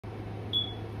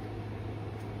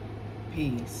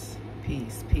Peace,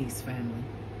 peace, peace, family.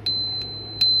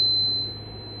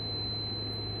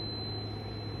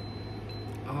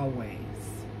 Always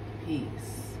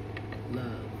peace,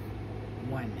 love,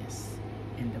 oneness,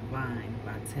 and divine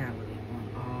vitality on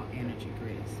all energy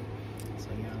grids. So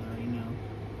y'all already know,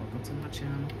 welcome to my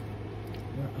channel.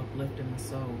 We're uplifting the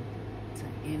soul to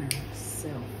inner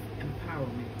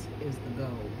self-empowerment is the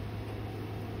goal.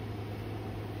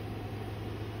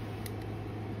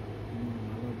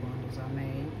 My little bundles I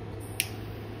made.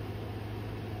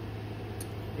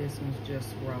 This one's just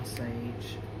raw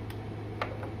sage.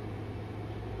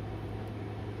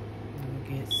 And it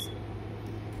gets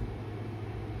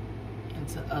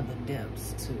into other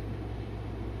depths too.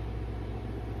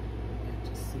 Got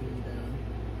to see the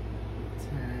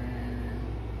time.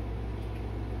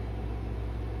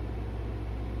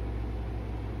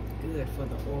 Good for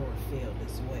the aura field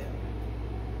as well.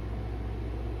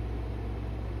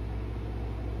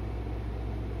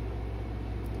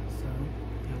 So,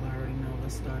 y'all already know,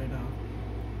 let's start it off.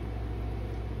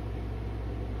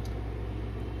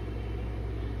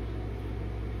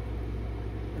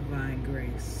 Divine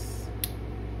grace,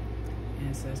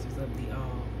 ancestors of the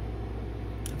all,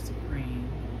 of supreme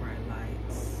bright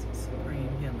lights, supreme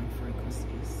healing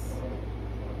frequencies,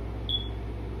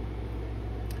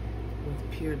 with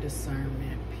pure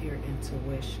discernment, pure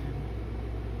intuition,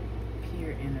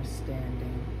 pure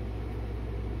understanding,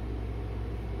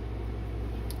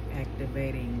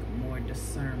 activating more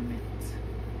discernment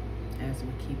as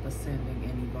we keep ascending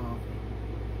and evolving.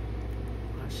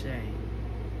 Ashe.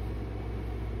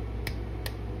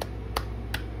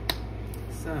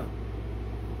 So,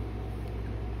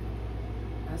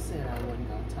 I said I wasn't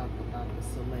going to talk about the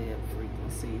celeb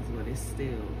frequencies, but it's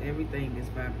still, everything is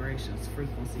vibrations,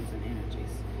 frequencies, and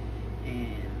energies.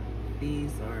 And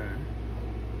these are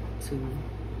two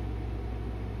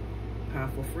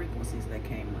powerful frequencies that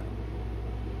came up.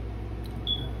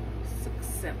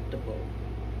 Susceptible.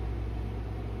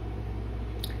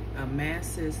 A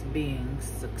masses being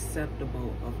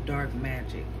susceptible of dark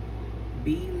magic.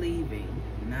 Believing,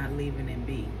 not leaving it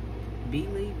be.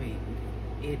 Believing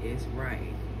it is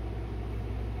right.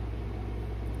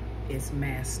 It's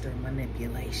master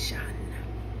manipulation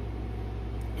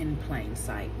in plain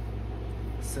sight.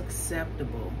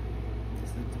 Susceptible, this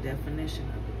is the definition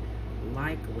of it,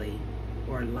 likely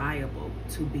or liable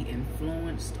to be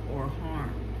influenced or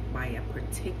harmed by a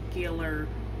particular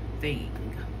thing.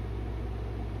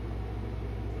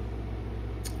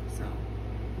 So,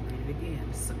 read it again.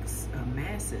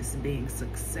 Masses being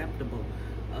susceptible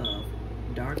of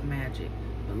dark magic,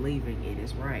 believing it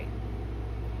is right.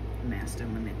 Master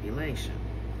manipulation.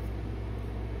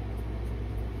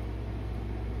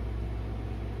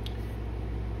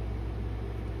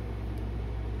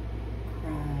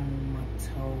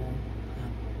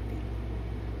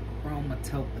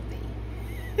 Chromatopathy.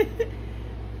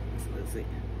 Let's see.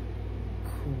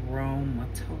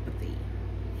 Chromatopathy.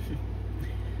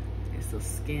 It's a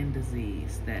skin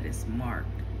disease that is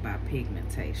marked by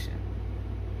pigmentation.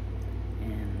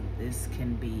 And this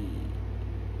can be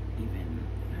even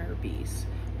herpes.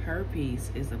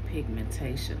 Herpes is a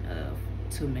pigmentation of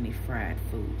too many fried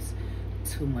foods,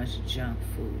 too much junk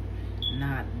food,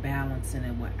 not balancing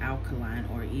it with alkaline,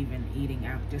 or even eating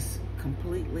out just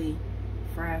completely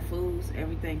fried foods,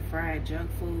 everything fried, junk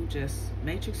food, just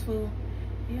matrix food.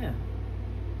 Yeah,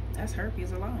 that's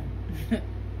herpes alone.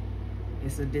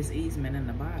 It's a diseasement in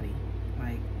the body.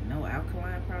 Like, no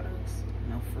alkaline products,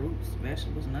 no fruits,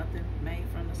 vegetables, nothing made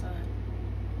from the sun.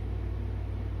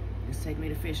 Just take me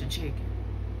to fish and chicken.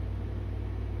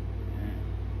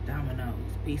 Domino's,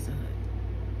 Pizza Hut.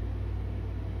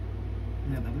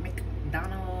 Another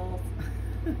McDonald's.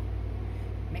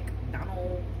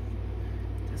 McDonald's.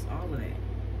 Just all of that.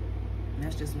 And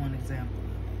that's just one example of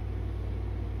it.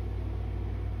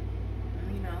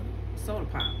 And, you know, soda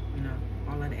pop, you know,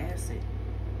 all of the acid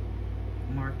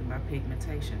marked by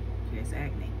pigmentation. It's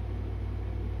acne.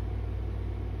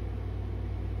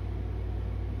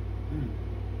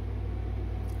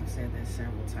 I've said that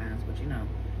several times, but you know,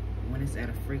 when it's at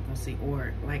a frequency,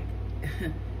 or like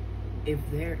if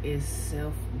there is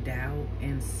self-doubt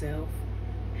in self,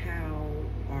 how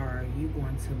are you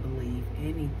going to believe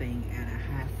anything at a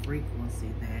high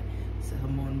frequency that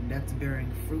someone that's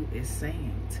bearing fruit is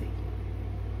saying to you?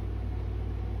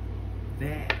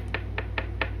 That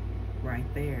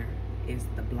right there is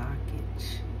the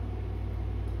blockage.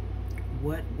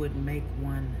 What would make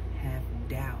one have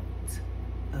doubt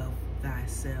of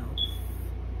thyself?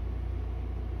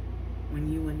 When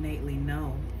you innately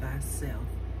know thyself,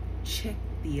 check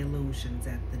the illusions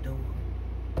at the door.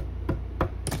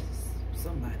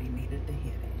 Somebody needed to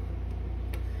hear that.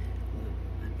 Look,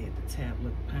 I did the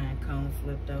tablet pine cone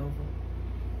flipped over.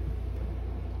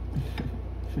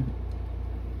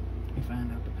 We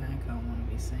find out the pine cone want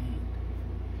to be seen.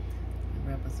 It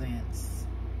represents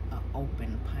an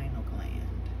open pineal gland.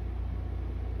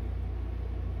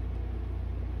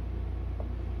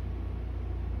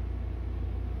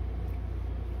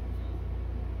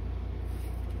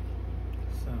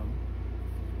 So,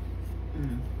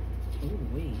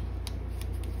 ooh-wee.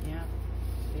 Yeah,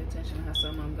 pay attention to how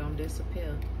some of them gonna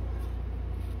disappear.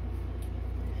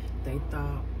 They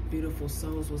thought beautiful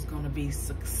souls was gonna be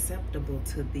susceptible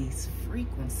to these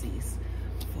frequencies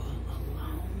for a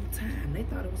long time. They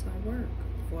thought it was gonna work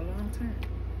for a long time.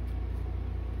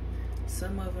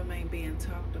 Some of them ain't being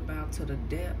talked about to the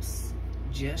depths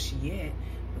just yet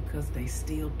because they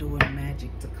still doing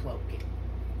magic to cloak it.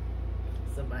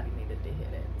 Somebody needed to hear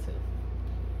that too.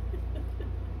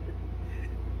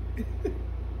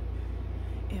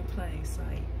 In plain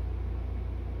sight.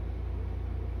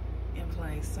 In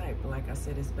plain sight. But like I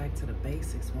said, it's back to the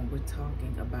basics when we're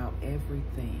talking about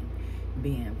everything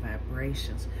being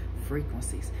vibrations,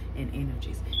 frequencies, and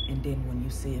energies. And then when you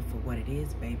see it for what it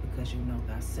is, babe, because you know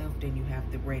thyself, then you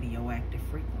have the radioactive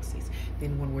frequencies.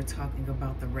 Then when we're talking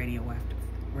about the radioactive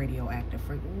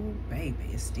ooh, baby,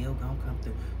 it's still gonna come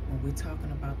through. When we're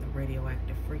talking about the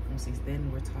radioactive frequencies, then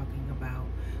we're talking about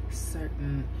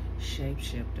certain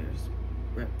shapeshifters,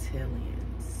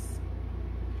 reptilians.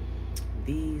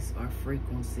 These are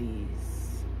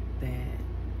frequencies that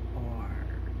are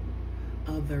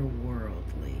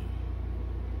otherworldly,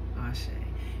 Ashe.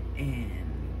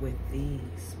 And with these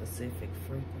specific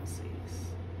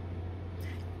frequencies,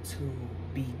 to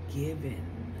be given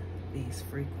these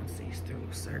frequencies through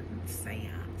certain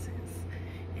seances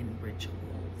and rituals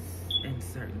and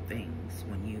certain things,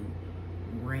 when you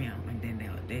realm, and then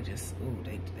they just, ooh,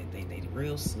 they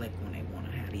real slick when they want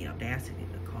to have the audacity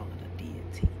to call it a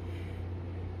deity.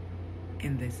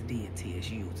 And this deity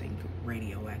is using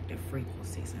radioactive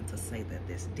frequencies, and to say that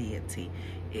this deity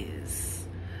is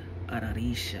an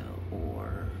Orisha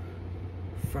or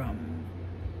from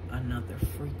another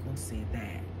frequency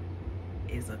that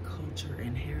is a culture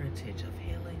and heritage of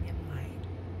healing and light.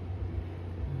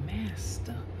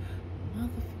 Master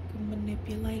motherfucking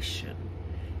manipulation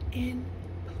in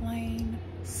plain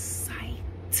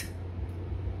sight.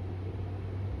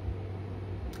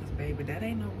 Cause baby, that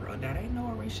ain't no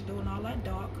Orisha doing all that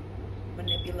dark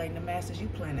manipulating the masses. You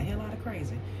playing the hell out of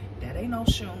crazy. That ain't no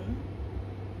Shun.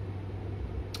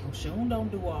 Shun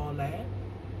don't do all that.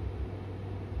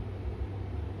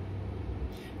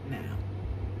 Now,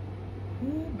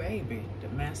 ooh, baby, the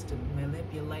master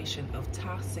manipulation of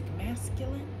toxic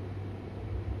masculine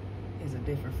is a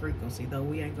different frequency, though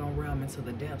we ain't gonna realm into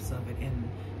the depths of it in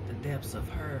the depths of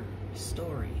her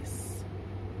stories.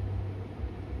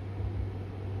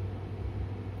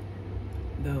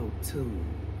 Though to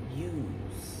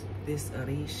use this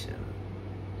Orisha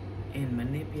and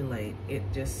manipulate it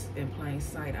just in plain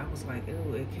sight, I was like,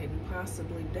 ew, it couldn't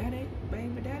possibly, that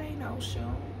ain't no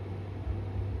show.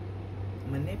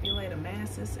 Manipulate the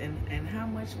masses, and how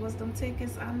much was them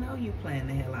tickets? I know you playing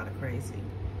the hell out of crazy.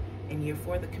 And you're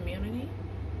for the community?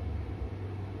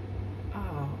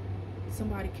 Oh,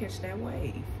 somebody catch that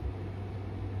wave.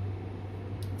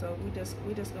 So we just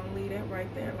gonna leave that right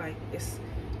there. Like, it's,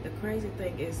 the crazy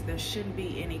thing is there shouldn't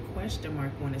be any question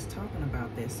mark when it's talking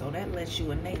about this. So that lets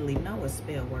you innately know it's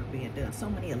spell work being done. So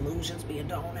many illusions being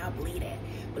done. Now believe that,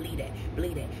 believe that,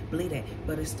 believe that, believe that.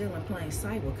 But it's still in plain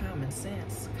sight with common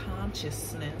sense,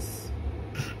 consciousness.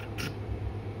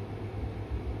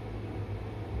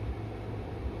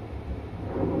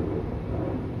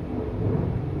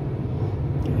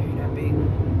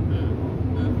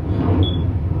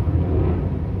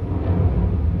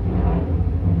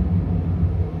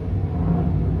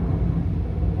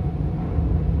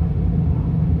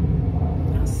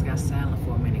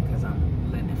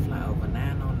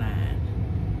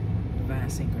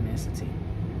 Synchronicity.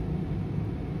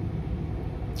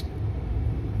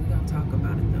 We're gonna talk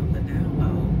about it though, the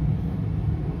download.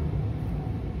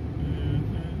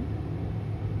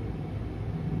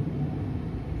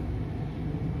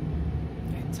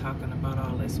 They're talking about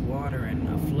all this water and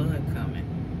a flood coming.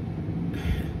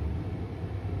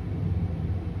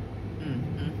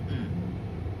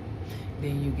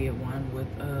 Then you get one with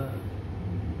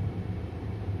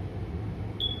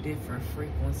different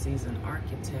frequencies and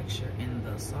architecture in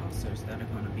the saucers that are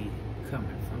going to be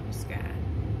coming from the sky.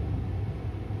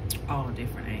 All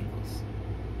different angles.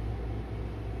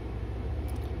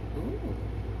 Ooh.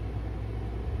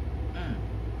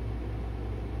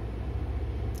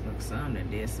 Look, some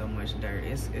that did so much dirt.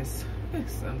 It's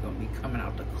some going to be coming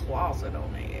out the closet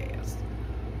on their ass.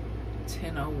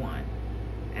 10:01.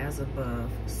 As above,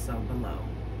 so below.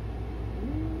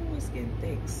 Ooh, it's getting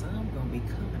thick. Some gonna be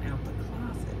coming out the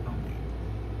closet on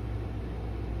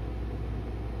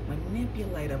it.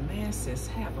 Manipulator masses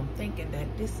have them thinking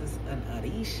that this is an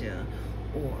Orisha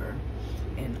or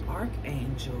an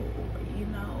archangel, or you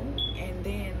know, and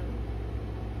then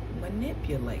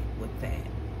manipulate with that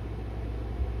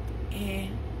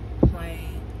in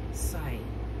plain sight.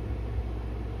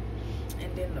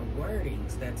 And then the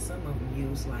wordings that some of them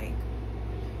use, like,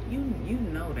 you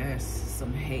know there's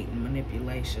some hate and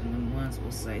manipulation when ones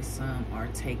will say some are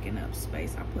taking up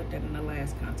space. I put that in the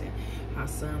last content, how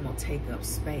some will take up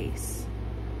space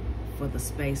for the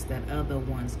space that other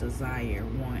ones desire,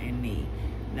 want, and need.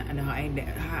 Now ain't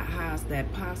that, how's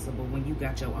that possible when you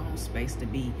got your own space to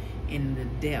be in the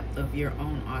depth of your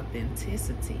own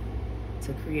authenticity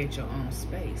to create your own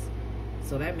space?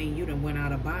 So that means you done went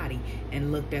out of body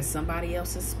and looked at somebody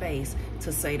else's space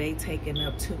to say they taking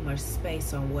up too much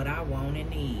space on what I want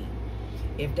and need.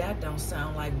 If that don't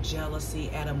sound like jealousy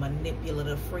at a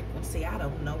manipulative frequency, I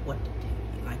don't know what to tell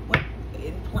you. Like, what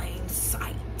in plain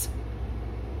sight?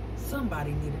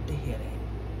 Somebody needed to hear that.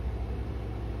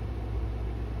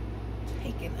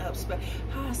 Taking up space.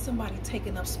 How is somebody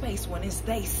taking up space when it's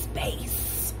their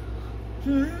space?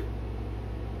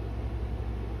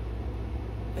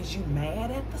 Is you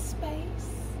mad at the space?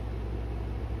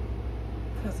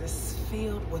 Because it's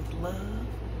filled with love?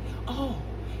 Oh,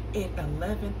 at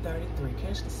 11:33,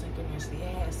 catch the synchronicity.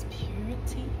 It has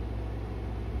purity.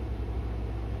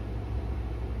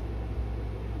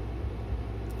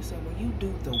 So when you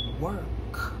do the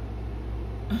work,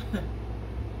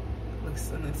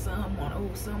 listen, some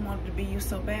wanted to be you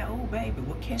so bad. Oh, baby,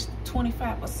 well, catch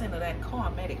 25% of that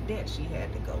karmatic debt she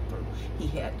had to go through. He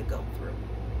had to go through.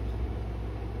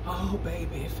 Oh,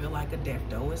 baby, it feel like a death,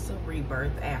 though. It's a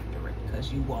rebirth after it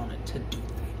because you wanted to do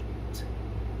that.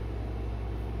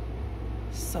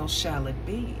 So shall it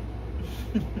be.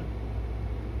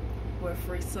 Where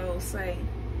free souls say,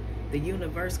 the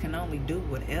universe can only do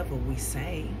whatever we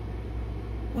say.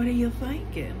 What are you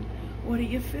thinking? What are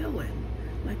you feeling?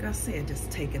 Like I said,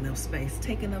 just taking up space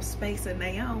in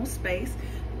their own space.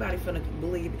 Nobody finna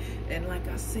believe it. And like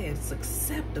I said, it's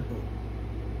acceptable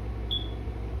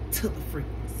to the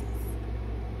frequencies.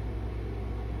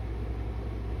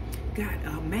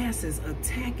 Got masses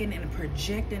attacking and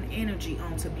projecting energy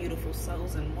onto beautiful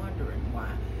souls and wondering why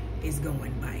it's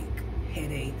going like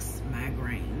headaches,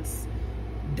 migraines,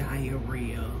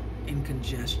 diarrhea, and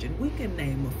congestion. We can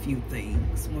name a few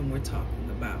things when we're talking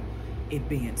about it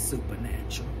being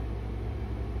supernatural.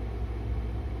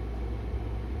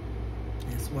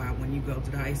 That's why when you go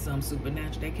to the some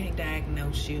supernatural, they can't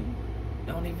diagnose you.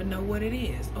 Don't even know what it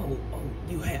is. Oh,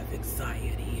 you have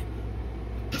anxiety.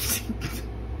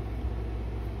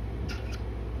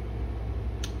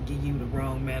 Give you the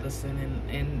wrong medicine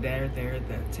and there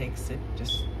that takes it,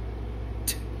 just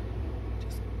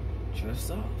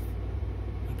drifts off.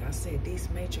 Like I said, these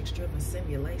matrix-driven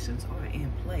simulations are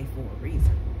in play for a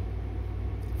reason.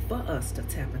 For us to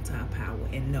tap into our power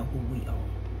and know who we are.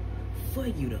 For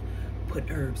you to put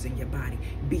herbs in your body,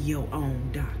 be your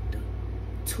own doctor.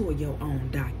 Tour your own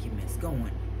documents,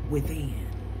 going within.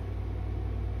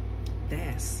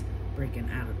 That's breaking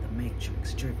out of the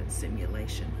matrix-driven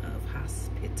simulation of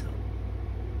hospital.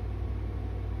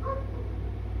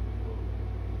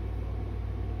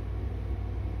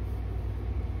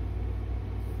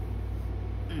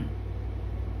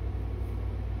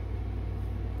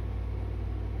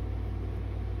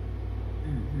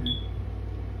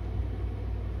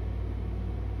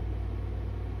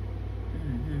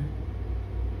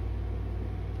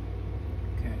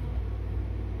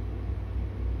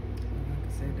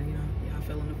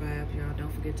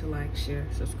 To like, share,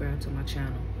 subscribe to my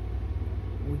channel.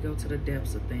 We go to the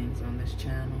depths of things on this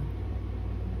channel,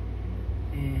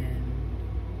 and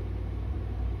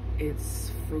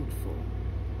it's fruitful.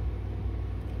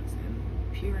 And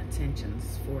pure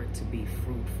intentions for it to be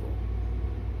fruitful,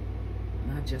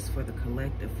 not just for the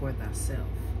collective, for thyself.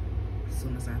 As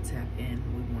soon as I tap in,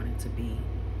 we want it to be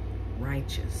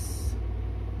righteous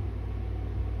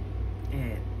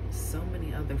at so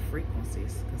many other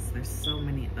frequencies, because there's so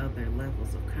many other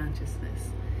levels of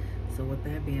consciousness. So with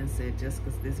that being said, just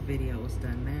because this video is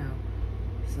done now,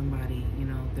 somebody, you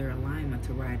know, their alignment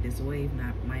to ride this wave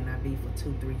might not be for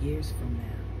 2-3 years from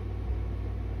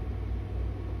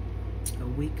now, a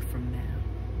week from now.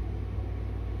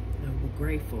 And we're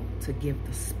grateful to give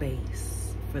the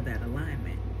space for that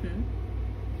alignment.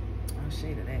 I'll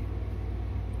shade of that.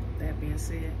 With that being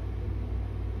said,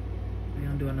 we're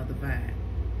gonna do another vibe.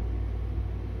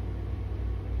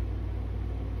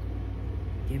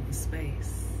 Give the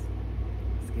space.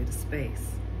 get a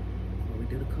space before we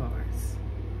do the cards.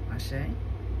 Ashe?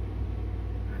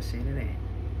 Ashe to that.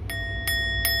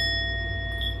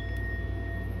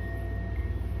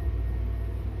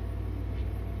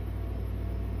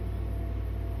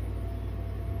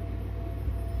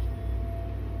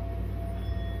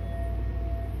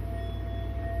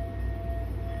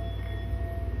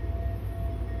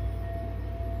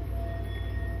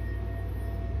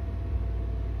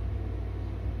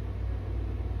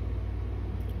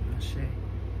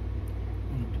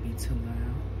 Need to be too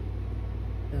loud.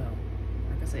 Though,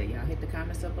 like I said, y'all hit the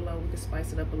comments up below. We can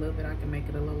spice it up a little bit. I can make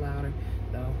it a little louder.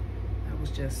 Though, that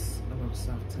was just a little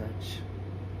soft touch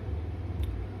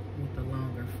with the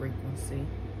longer frequency.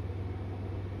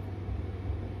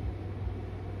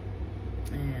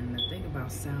 And the thing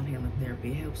about sound healing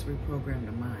therapy, it helps reprogram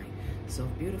the mind. So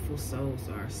if beautiful souls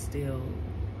are still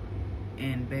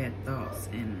in bad thoughts,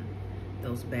 and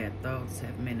those bad thoughts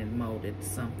have been and molded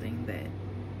something that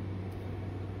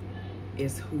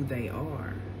is who they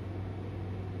are,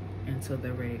 until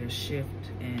they're ready to shift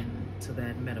into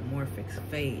that metamorphic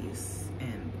phase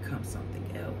and become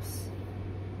something else.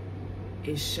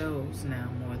 It shows now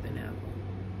more than ever,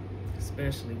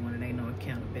 especially when it ain't no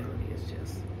accountability. It's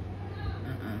just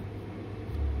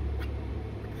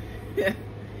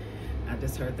I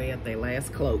just heard they at their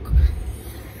last cloak.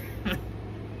 They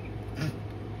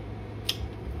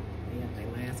at their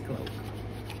last cloak.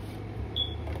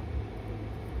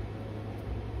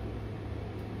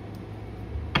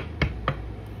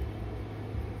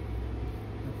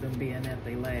 With them being at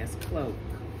their last cloak.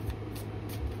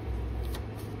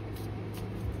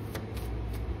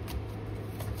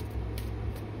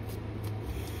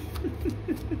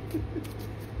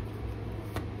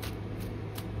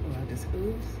 Oh, I just,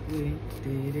 oops, we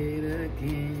did it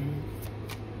again.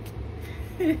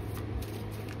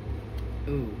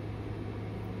 Ooh.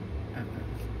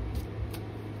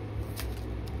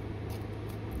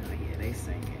 Oh yeah, they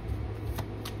sing it.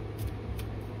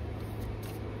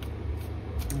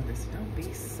 Oh, this, don't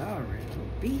be sorry.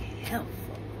 Don't be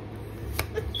helpful.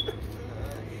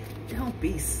 Don't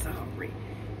be sorry.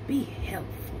 Be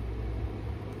helpful.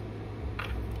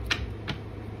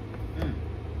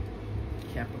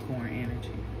 Capricorn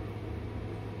energy.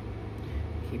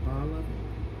 Keep all of them.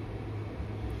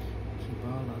 Keep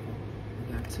all of them.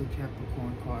 We got 2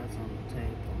 Capricorn cards on the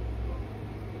table.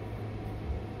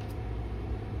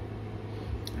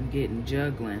 I'm getting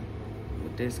juggling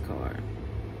with this card.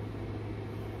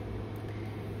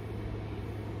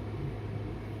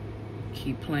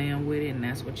 Keep playing with it, and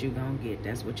that's what you're gonna get.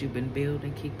 That's what you've been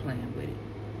building. Keep playing with it.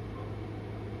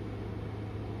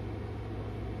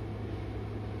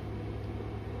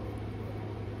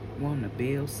 Wanting to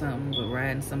build something but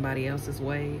riding somebody else's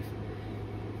wave.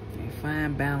 And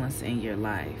find balance in your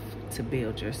life to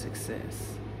build your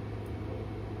success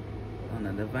on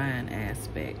a divine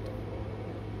aspect.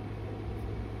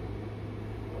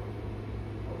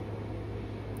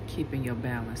 Keeping your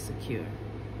balance secure.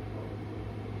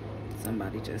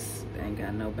 Somebody just ain't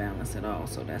got no balance at all,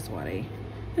 so that's why they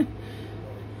oh,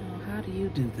 how do you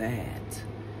do that?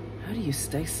 How do you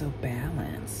stay so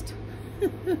balanced?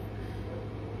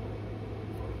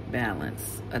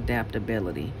 Balance,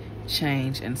 adaptability,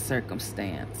 change in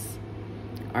circumstance,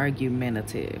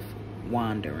 argumentative,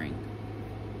 wandering.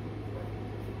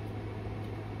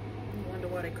 I wonder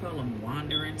why they call them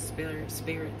wandering spirits.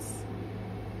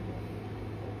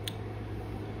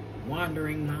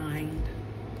 Wandering mind.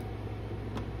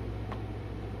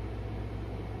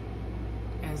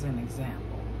 As an example.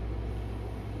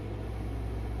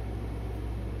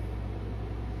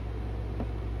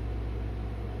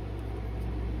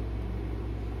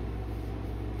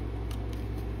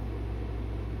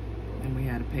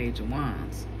 Page of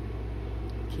Wands.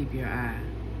 Keep your eye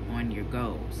on your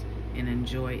goals and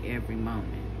enjoy every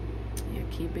moment. Yeah,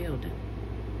 keep building.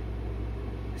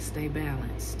 Stay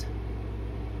balanced.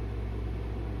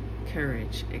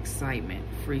 Courage, excitement,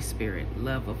 free spirit,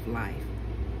 love of life,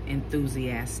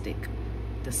 enthusiastic,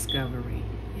 discovery.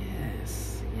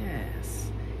 Yes,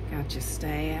 yes. Got your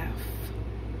staff.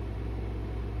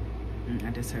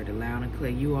 I just heard it loud and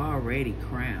clear. You are already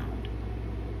crowned.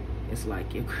 It's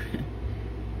like you're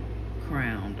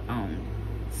crowned on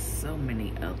so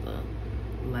many other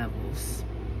levels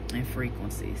and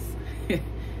frequencies.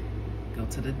 Go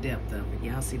to the depth of it.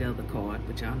 Y'all see the other card,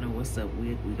 but y'all know what's up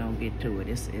with. We don't get to it.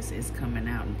 It's coming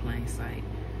out in plain sight.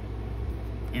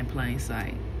 In plain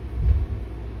sight.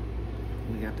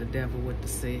 We got the Devil with the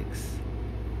 6.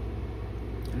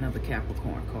 Another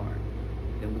Capricorn card.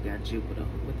 Then we got Jupiter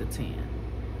with the 10.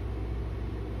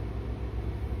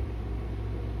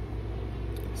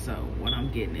 So what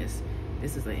I'm getting is,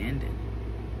 this is an ending.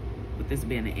 with this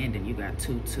being an ending, you got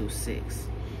 226,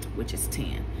 which is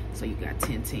 10. So you got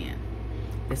 1010.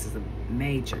 This is a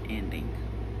major ending.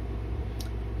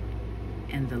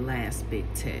 And the last big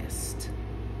test.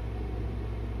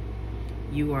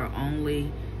 You are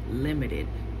only limited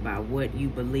by what you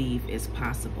believe is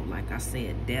possible. Like I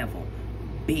said, devil,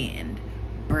 bend,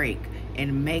 break,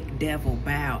 and make devil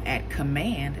bow at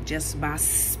command just by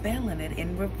spelling it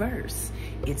in reverse.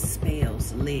 It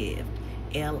spells lived,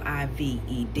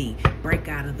 L-I-V-E-D. Break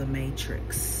out of the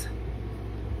matrix.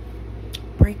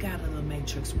 Break out of the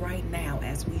matrix right now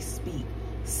as we speak.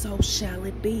 So shall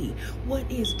it be. What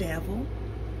is devil?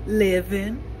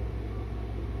 Living.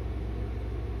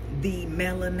 The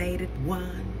melanated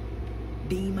one.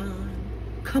 Demon.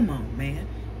 Come on, man.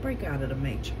 Break out of the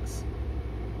matrix.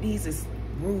 These is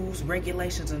rules,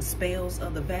 regulations, and spells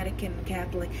of the Vatican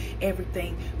Catholic.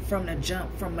 Everything from the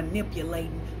jump, from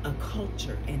manipulating a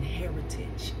culture and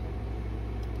heritage.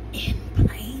 In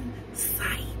plain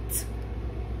sight.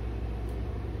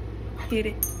 Hit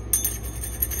it.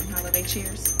 Some holiday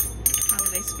cheers.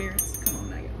 Holiday spirits. Come on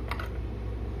now, y'all.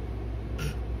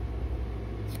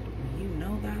 You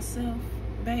know thyself,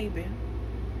 baby.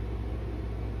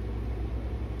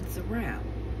 It's a wrap.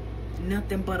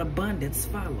 Nothing but abundance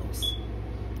follows.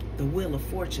 The wheel of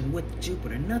fortune with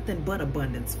Jupiter. Nothing but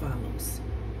abundance follows.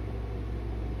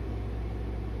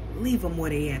 Leave them where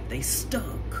they at. They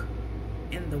stuck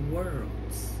in the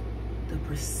worlds. The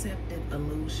perceptive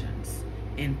illusions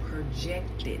and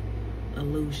projected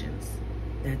illusions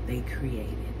that they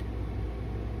created.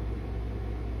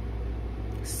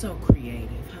 So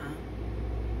creative, huh?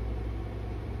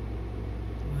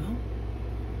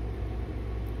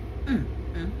 Well,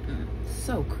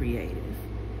 so creative.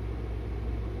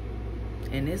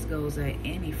 And this goes at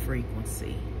any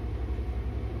frequency.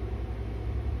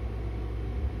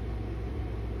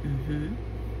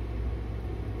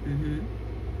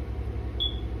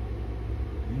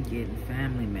 I'm getting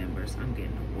family members. I'm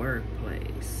getting a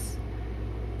workplace.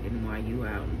 Getting while you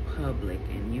out in public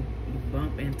and you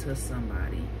bump into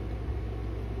somebody.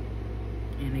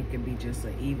 And it could be just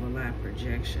an evil eye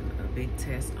projection, a big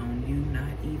test on you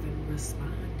not even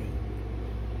responding.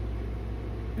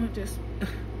 Not just,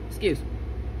 excuse me.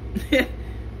 I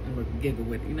look giggle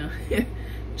with, you know,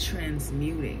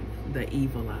 transmuting the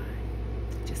evil eye.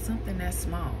 Just something that's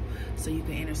small so you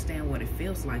can understand what it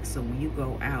feels like. So when you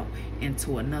go out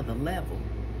into another level,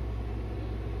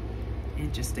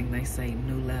 interesting, they say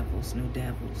new levels, new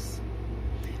devils,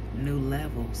 new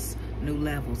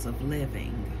levels of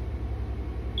living.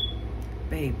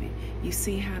 Baby, you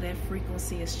see how that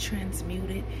frequency is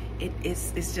transmuted?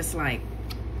 It's just like,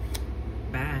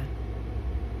 bye.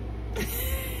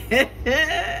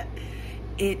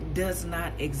 It does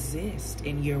not exist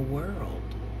in your world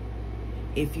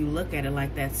if you look at it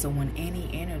like that. So when any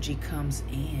energy comes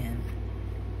in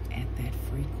at that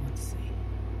frequency,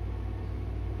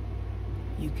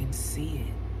 you can see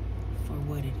it for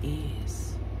what it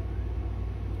is.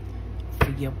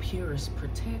 For your purest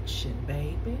protection,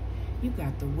 baby. You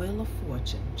got the wheel of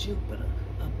fortune, Jupiter,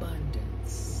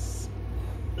 abundance.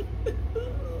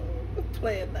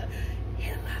 Playing the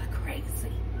hell out of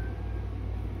crazy.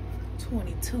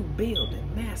 22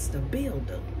 building, master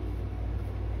builder.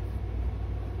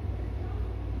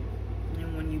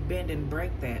 And when you bend and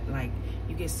break that, like,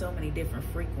 you get so many different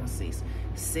frequencies.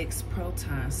 6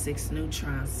 protons, 6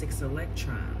 neutrons, 6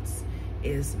 electrons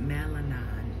is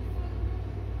melanin,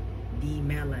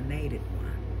 demelanated one.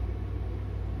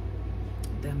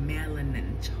 The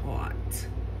melanin chart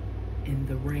and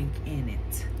the rank in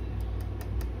it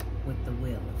with the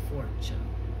wheel of fortune.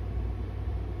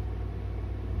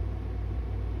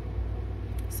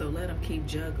 So let them keep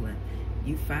juggling.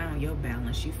 You found your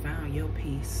balance, you found your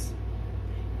peace,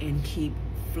 and keep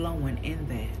flowing in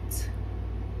that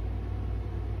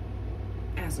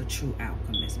as a true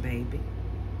alchemist, baby.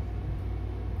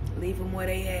 Leave them where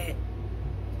they at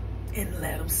and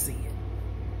let them see it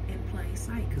in plain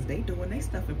sight, because they doing their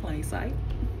stuff in plain sight.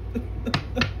 I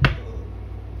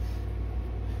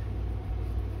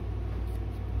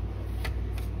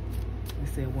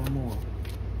said one more.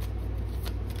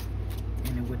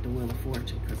 And then with the wheel of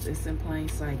fortune, because it's in plain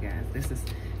sight, guys. This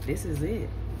is it.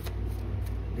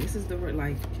 This is the,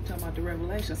 like, you talking about the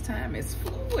revelations. Time is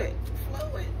fluid.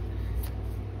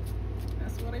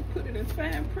 That's why they put it in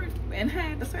fine print and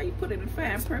had, that's how you put it in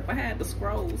fine print. I had the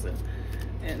scrolls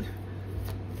and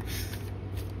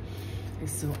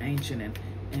it's so ancient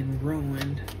and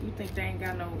ruined. You think they ain't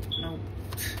got no,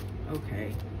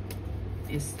 okay.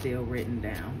 It's still written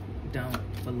down.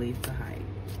 Don't believe the hype.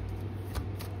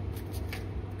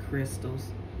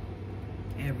 Crystals,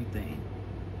 everything.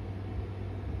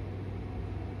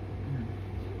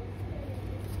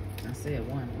 said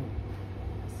one.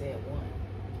 I said one.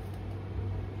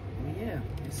 Well, yeah,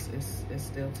 it's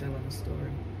still telling the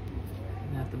story.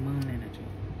 Not the moon energy.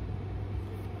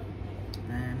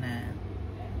 9,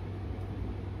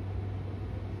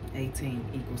 18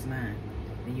 equals 9.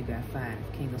 Then you got 5,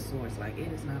 King of Swords. Like,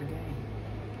 it is not a game.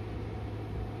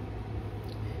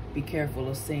 Be careful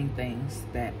of seeing things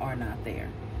that are not there.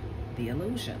 The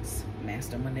illusions.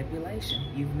 Master manipulation.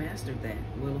 You've mastered that.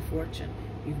 Wheel of Fortune.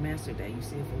 You've mastered that. You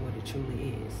see it for what it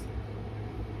truly is.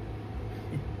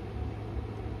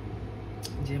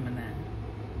 Gemini.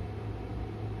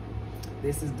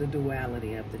 This is the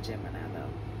duality of the Gemini, though.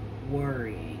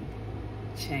 Worrying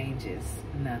changes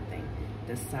nothing.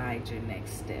 Decide your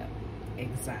next step.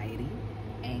 Anxiety,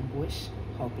 anguish,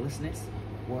 hopelessness,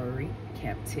 worry,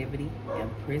 captivity,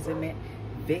 imprisonment,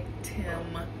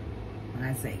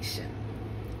 victimization.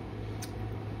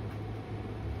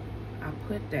 I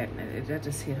put that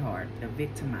just hit hard, the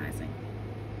victimizing.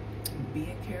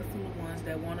 Being careful of ones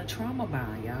that want to trauma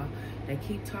bond, y'all. They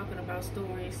keep talking about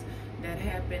stories that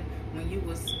happened when you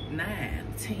was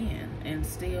 9, 10, and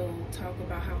still talk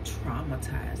about how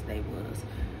traumatized they was.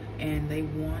 And they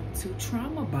want to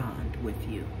trauma bond with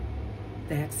you.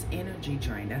 That's energy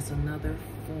drain. That's another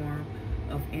form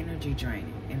of energy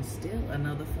draining, and still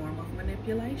another form of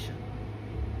manipulation.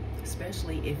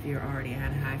 Especially if you're already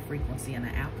at a high frequency and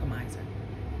an alchemizer.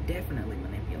 Definitely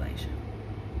manipulation.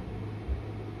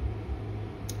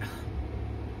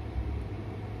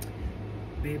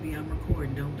 Baby, I'm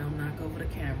recording. Don't knock over the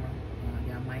camera.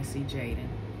 Y'all might see Jaden.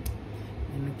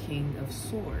 And the King of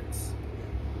Swords.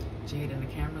 Jaden, the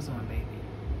camera's on, baby.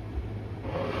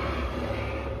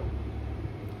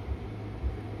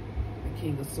 The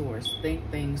King of Swords. Think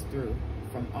things through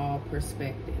from all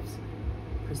perspectives.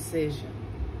 Precision.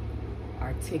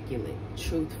 Articulate.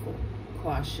 Truthful.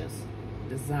 Cautious.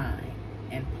 Design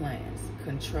and plans.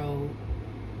 Controlled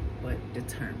but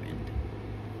determined.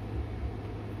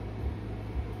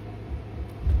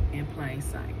 In plain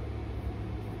sight.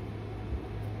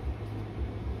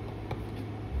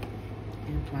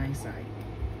 In plain sight.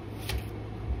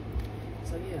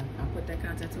 So yeah, I'll put that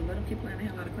content too. Let them keep playing the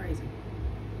hell out of crazy.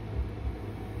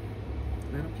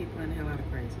 Let them keep playing the hell out of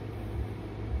crazy.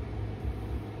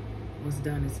 What's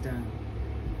done is done.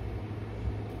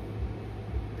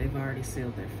 They've already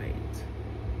sealed their fate.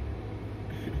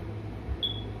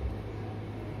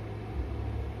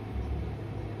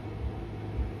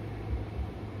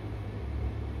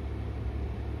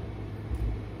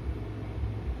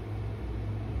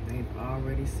 They've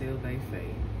already sealed their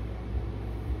fate.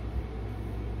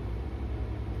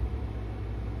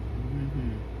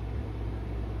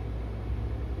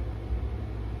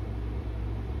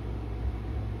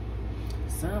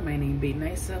 Some ain't even beating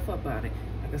themselves up about it.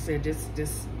 Like I said, just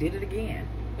did it again.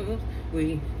 Oops,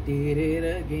 we did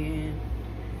it again.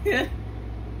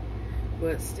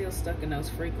 But still stuck in those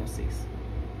frequencies.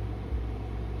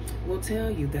 Will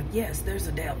tell you that, yes, there's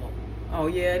a devil. Oh,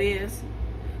 yeah, it is.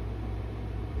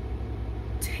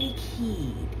 Take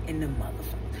heed in the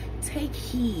motherfucker. Take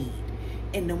heed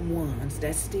in the ones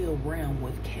that still realm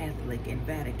with Catholic and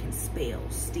Vatican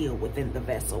spells still within the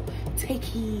vessel. Take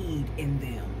heed in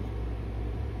them.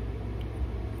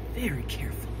 Very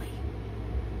carefully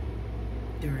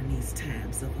during these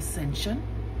times of ascension.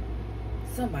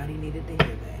 Somebody needed to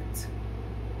hear that.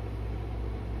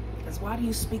 Because why do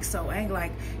you speak so angry?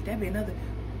 Like, that'd be another.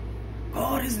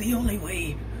 God is the only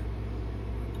way.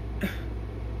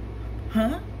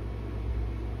 Huh?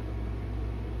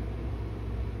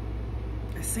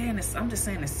 Saying this, I'm just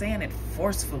saying it's saying it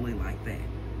forcefully like that.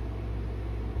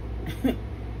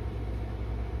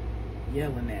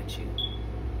 Yelling at you.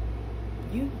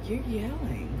 You're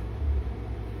yelling.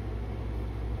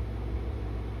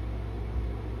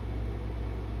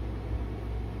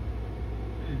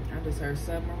 I just heard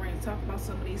submarine. Talk about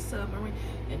some of these submarines.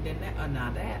 And then that,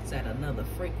 now that's at another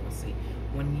frequency.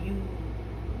 When you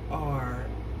are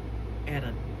at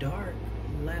a dark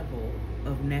level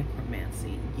of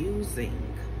necromancy using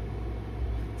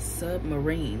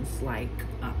submarines like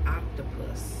an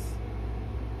octopus.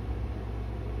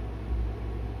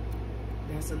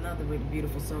 That's another really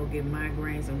beautiful soul getting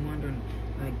migraines and wondering,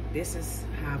 like, this is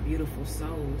how Beautiful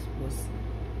Souls was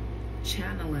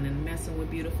channeling and messing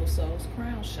with Beautiful Souls'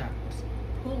 crown chakras,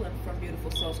 pulling from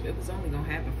Beautiful Souls. It was only gonna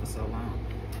happen for so long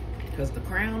because the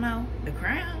crown, though, the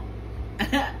crown.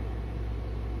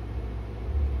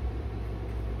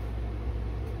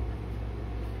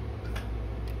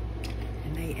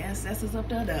 And they ancestors up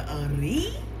there, the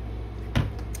Ari,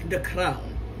 the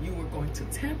crown. You were going to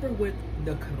tamper with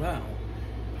the crown.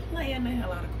 Playing the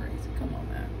hell out of crazy. Come on,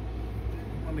 man.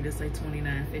 You want me to say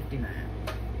 29.59?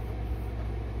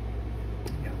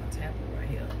 temple right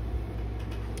here.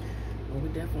 Well, we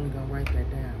definitely gonna write that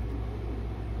down.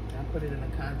 I'll put it in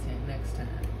the content next time.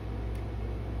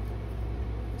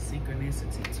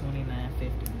 Synchronicity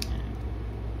 2959.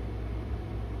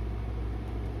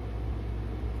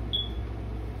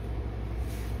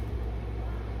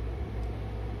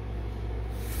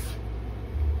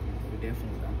 We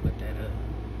definitely gonna put that up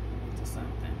to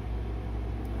something.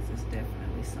 There's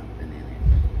definitely something in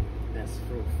it that's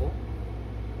fruitful.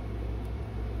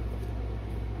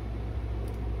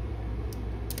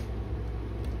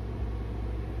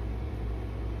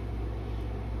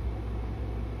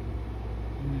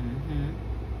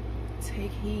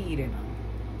 Take heed in them.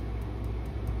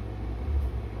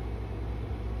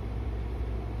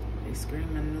 They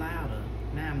screaming louder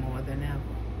now more than ever.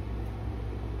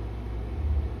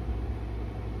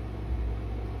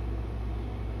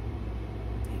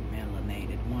 The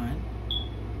melanated one.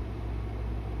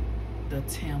 The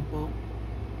temple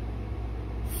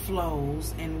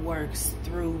flows and works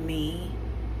through me.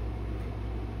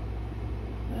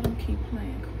 Let them keep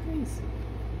playing crazy.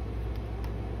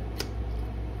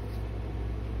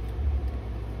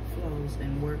 Flows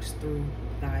and works through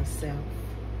thyself.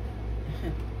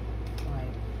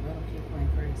 Like, let them keep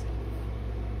playing crazy.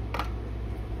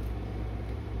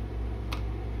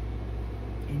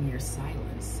 In your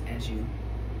silence as you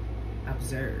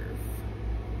observe.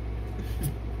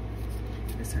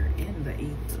 It's her in the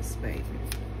ethers, baby.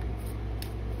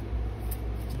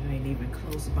 You ain't even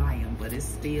close by him, but it's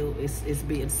still, it's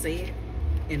being said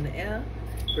in the air.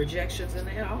 Projections in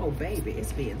the air. Oh, baby,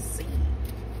 it's being seen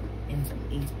in the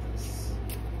ethers.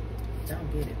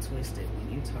 Don't get it twisted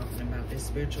when you talking about this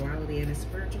spirituality and this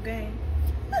spiritual game.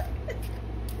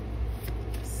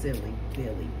 Silly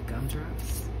Billy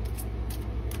gumdrops.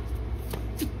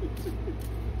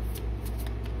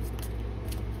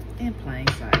 In plain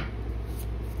sight.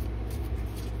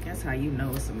 That's how you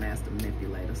know it's a master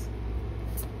manipulators.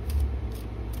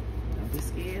 Don't be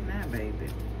scared now, baby.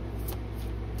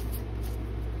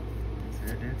 Just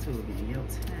heard that too again. Your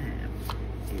time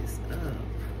is up.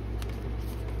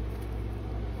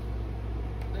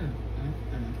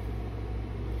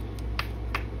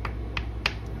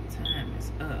 Your time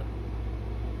is up.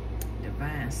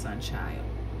 Divine Sunchild.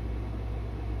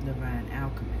 Divine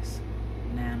Alchemist.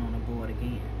 9 on the board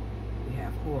again. We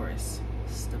have Horus.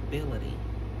 Stability.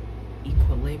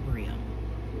 Equilibrium.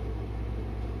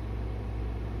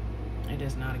 It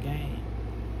is not a game.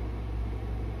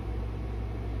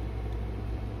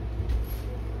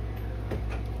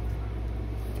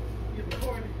 You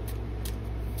recording?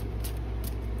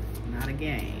 Not a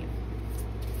game.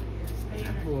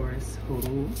 Horus,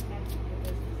 Hoodoo.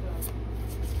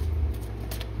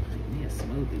 Make me a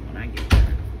smoothie when I get there. I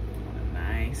want a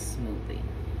nice smoothie.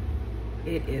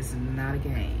 It is not a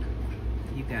game.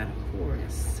 You got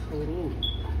Horus, Hoodoo,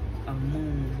 a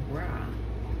Moon, Ra,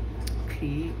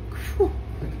 Key,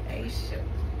 creation.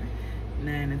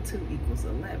 9 and 2 equals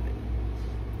 11.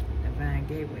 Divine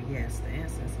Gateway, yes, the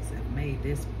ancestors have made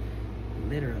this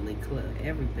literally clear.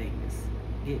 Everything is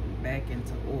getting back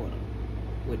into order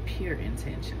with pure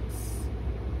intentions.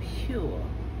 Pure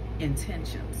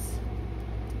intentions.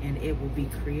 And it will be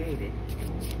created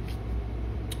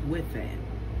with that.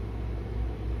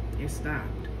 It stopped.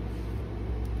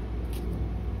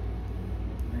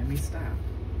 Let me stop.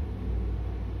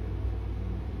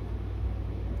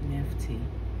 Nefti.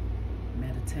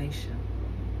 Meditation.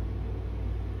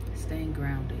 Staying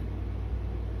grounded.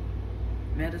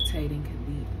 Meditating can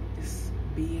be just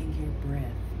being your breath.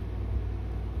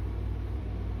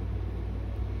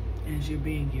 As you're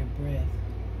being your breath,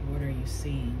 what are you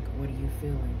seeing? What are you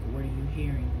feeling? What are you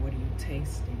hearing? What are you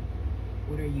tasting?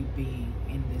 What are you being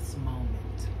in this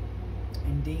moment?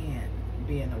 And then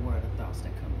being aware of the thoughts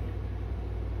that come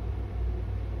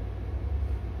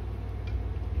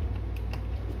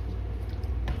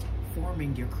in.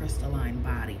 Forming your crystalline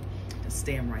body to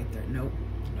stand right there. Nope,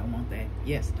 don't want that.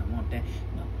 Yes, don't want that.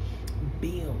 No,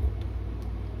 build.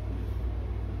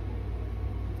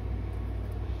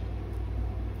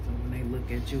 So when they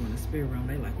look at you in the spirit realm,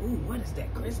 they like, ooh, what is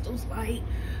that? Crystals, light,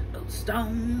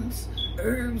 stones,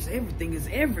 herbs, everything is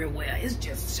everywhere. It's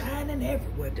just shining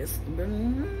everywhere. Just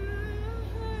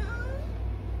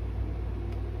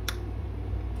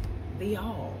the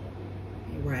all.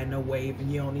 You ain't riding no wave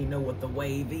and you don't even know what the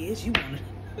wave is. You want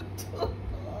to,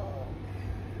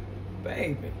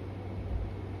 baby.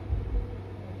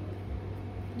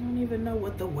 You don't even know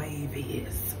what the wave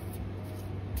is.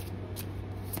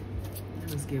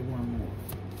 Let's get one more.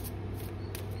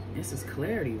 This is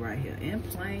clarity right here, in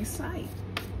plain sight.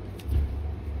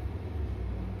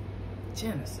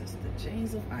 Genesis, the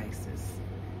genes of Isis,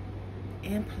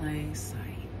 in plain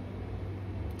sight.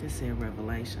 Just said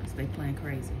Revelations. They playing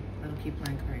crazy. Let them keep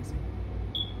playing crazy.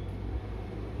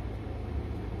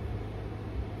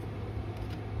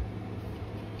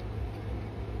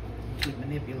 Keep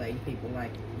manipulating people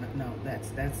like, no, that's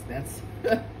that's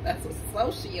a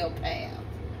sociopath.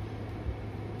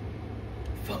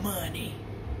 For money,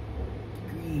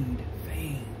 greed,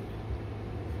 fame,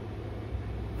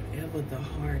 whatever the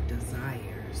heart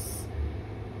desires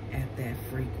at that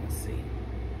frequency,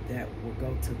 that will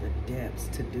go to the depths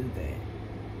to do that.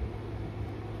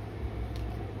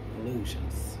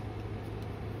 Illusions.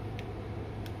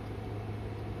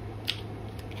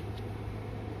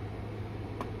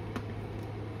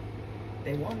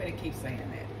 They want me to keep saying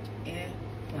that. In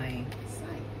plain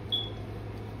sight.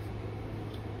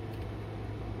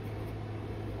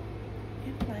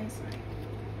 In plain sight.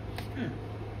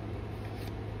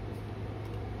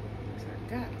 So I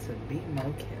got to be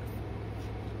more careful.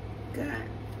 Got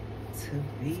to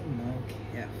be more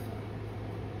careful.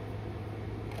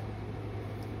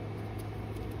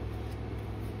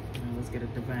 Now let's get a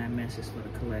divine message for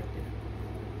the collective.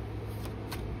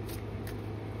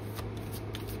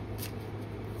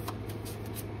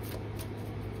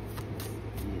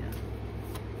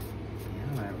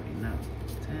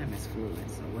 Fluid.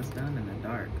 So what's done in the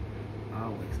dark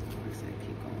always, like I said,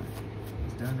 keep going.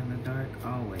 What's done in the dark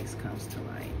always comes to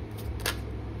light.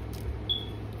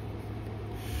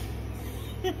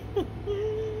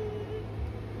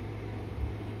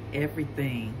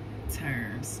 Everything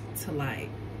turns to light.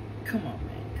 Come on,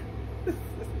 man.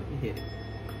 Hit it.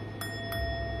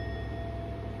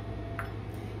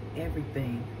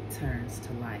 Everything turns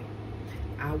to light.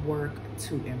 I work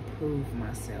to improve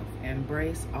myself,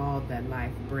 embrace all that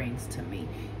life brings to me,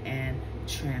 and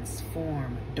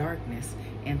transform darkness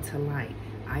into light.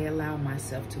 I allow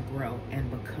myself to grow and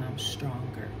become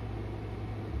stronger.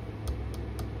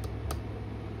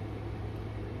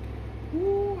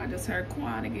 Ooh, I just heard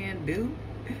Quan again, dude.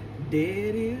 There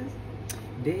it is.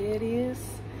 There it is.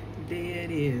 There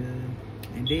it is.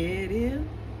 And there it is.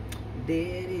 There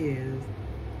it is.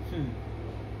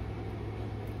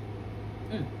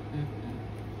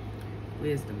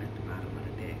 Wisdom at the bottom of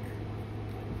the deck.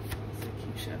 So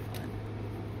keep shuffling.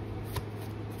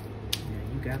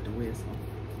 Yeah, you got the wisdom.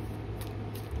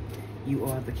 You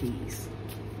are the keys.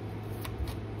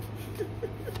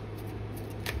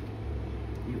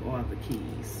 You are the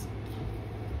keys.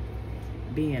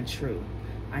 Being true.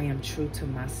 I am true to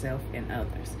myself and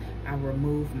others. I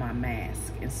remove my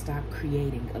mask and stop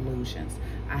creating illusions.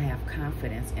 I have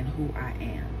confidence in who I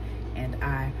am, and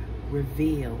I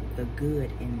reveal the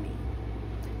good in me.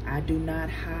 I do not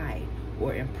hide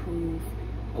or improve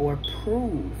or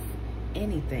prove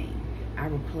anything. I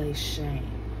replace shame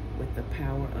with the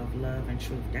power of love and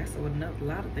truth. That's what a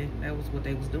lot of things, that was what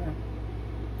they was doing.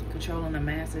 Controlling the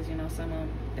masses, you know, some of them,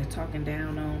 they're talking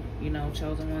down on, you know,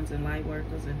 chosen ones and light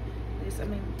workers, and this, I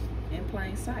mean, in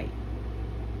plain sight.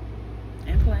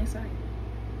 In plain sight.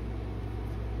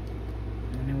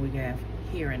 And then we have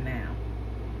here and now.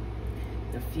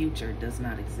 The future does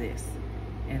not exist,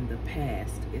 and the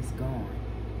past is gone.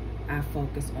 I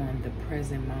focus on the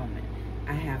present moment.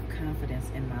 I have confidence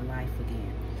in my life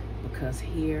again, because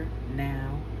here,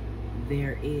 now,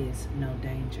 there is no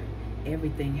danger.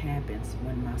 Everything happens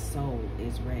when my soul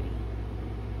is ready.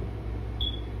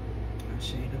 A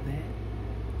shade of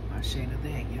that. A shade of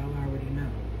that. Y'all already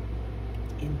know.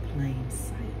 In plain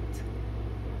sight.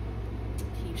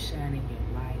 Keep shining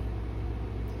your light.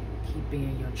 Keep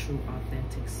being your true,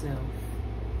 authentic self.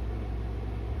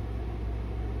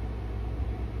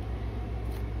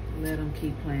 Let them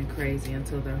keep playing crazy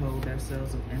until they hold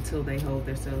themselves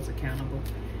accountable.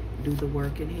 Do the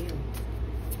work and heal.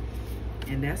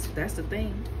 And that's the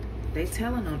thing. They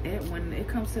telling on it when it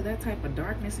comes to that type of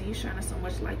darkness and you shining so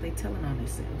much light. They telling on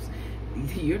themselves.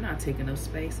 You're not taking up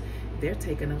space. They're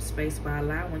taking up space by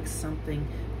allowing something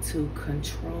to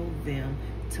control them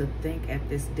to think at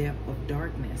this depth of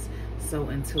darkness. So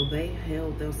until they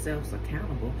held themselves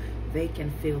accountable, they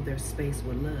can fill their space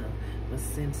with love. But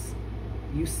since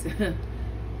you said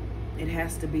it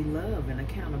has to be love and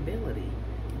accountability,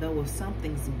 though if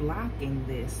something's blocking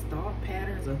this thought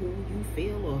patterns of who you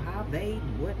feel or how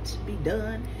what should be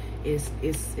done, is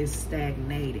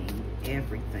stagnating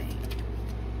everything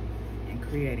and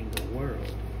creating a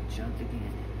world. Jump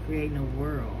again. Creating a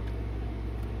world.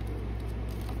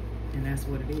 And that's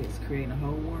what it is, creating a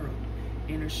whole world.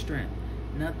 Inner strength.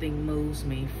 Nothing moves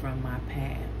me from my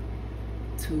path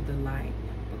to the light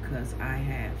because I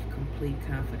have complete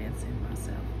confidence in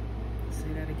myself.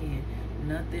 Say that again.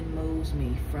 Nothing moves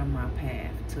me from my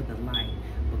path to the light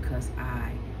because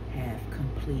I have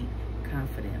complete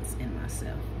confidence in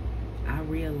myself. I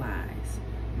realize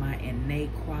my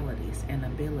innate qualities and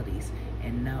abilities,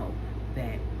 and know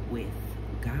that with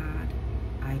God,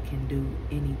 I can do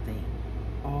anything.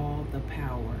 All the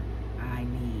power I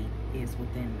need is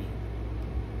within me.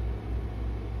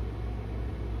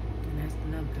 And that's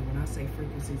another thing. When I say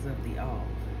frequencies of the all,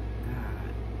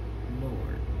 God,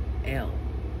 Lord, El,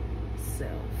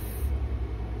 self,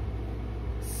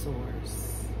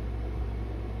 source,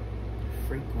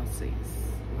 frequencies,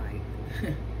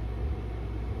 like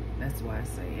that's why I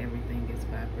say everything is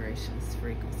vibrations,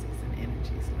 frequencies, and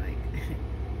energies. Like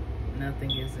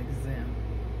nothing is exempt.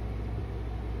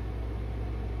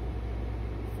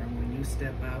 From when you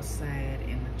step outside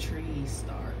and the trees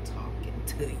start talking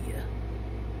to you.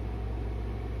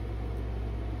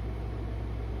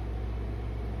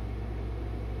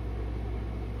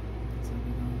 So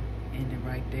we're gonna end it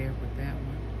right there with that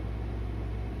one.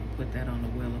 Put that on the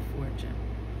Wheel of Fortune.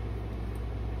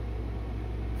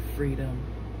 Freedom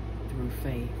through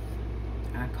faith.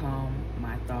 I calm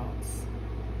my thoughts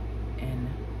and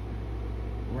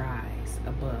rise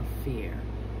above fear.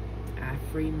 I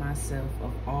free myself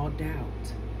of all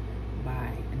doubt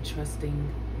by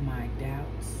entrusting my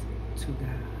doubts to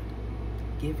God.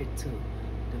 Give it to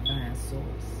Divine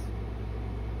Source.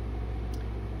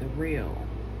 The real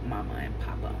Mama and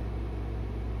Papa.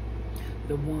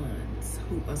 The ones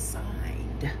who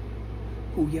assigned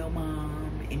who your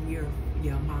mom and your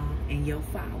mom and your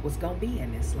father was gonna be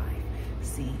in this life.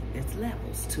 See, there's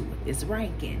levels to it. There's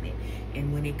rank in it.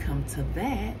 And when it comes to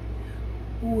that,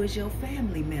 who is your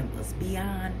family members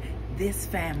beyond this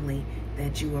family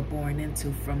that you were born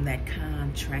into from that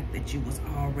contract that you was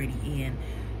already in?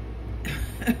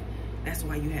 That's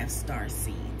why you have star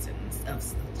seeds and stuff,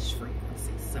 such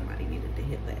frequencies. Somebody needed to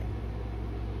hit that.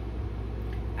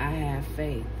 I have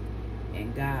faith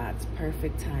in God's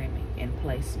perfect timing and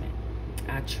placement.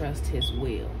 I trust His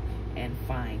will and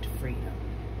find freedom.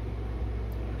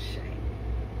 Oh, shame.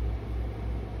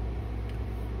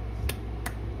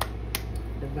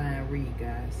 Divine read,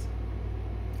 guys.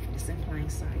 It's in plain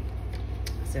sight.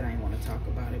 I said I didn't want to talk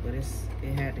about it, but it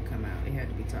had to come out. It had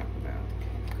to be talked about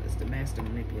because the master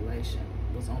manipulation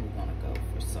was only going to go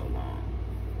for so long.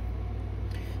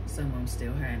 Some of them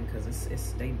still hiding because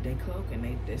they cloak and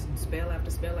they spell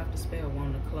after spell after spell,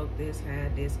 wanting to cloak this,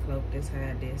 hide this, cloak this,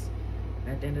 hide this.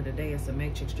 At the end of the day, it's a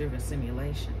matrix-driven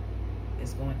simulation.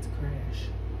 It's going to crash.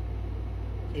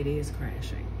 It is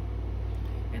crashing.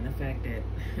 And the fact that,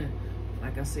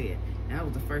 like I said, that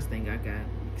was the first thing I got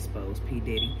exposed. P.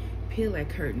 Diddy. Peel that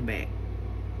curtain back.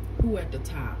 Who at the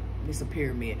top? It's a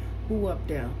pyramid. Who up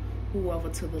there? Who over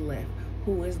to the left?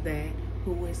 Who is that?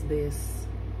 Who is this?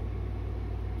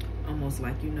 Almost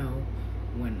like, you know,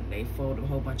 when they fold a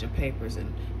whole bunch of papers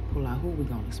and pull out, who we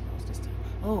gonna expose this time?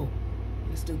 Oh,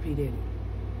 let's do P. Diddy.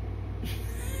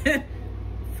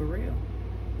 For real.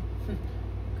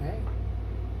 Okay.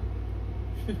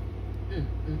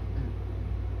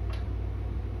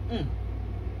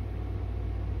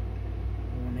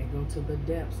 When they go to the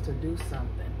depths to do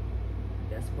something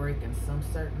that's breaking some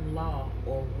certain law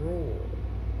or rule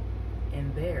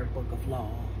in their book of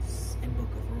laws and book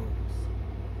of rules.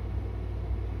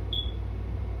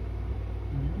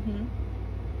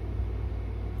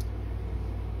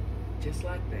 Just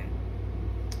like that.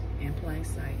 In plain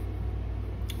sight.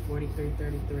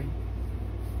 4333.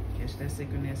 Catch that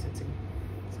synchronicity.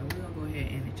 So we're going to go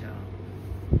ahead and end it,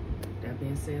 y'all. That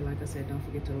being said, like I said, don't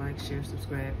forget to like, share,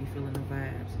 subscribe. Be feeling the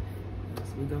vibes.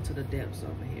 We go to the depths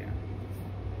over here.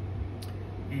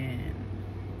 And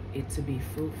it to be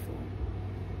fruitful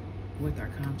with our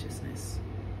consciousness.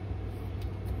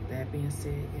 That being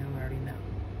said, y'all already know.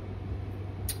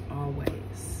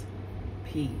 Always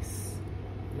peace,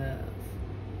 love,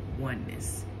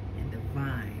 oneness, and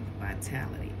divine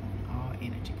vitality on all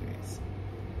energy grids.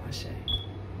 Ashe.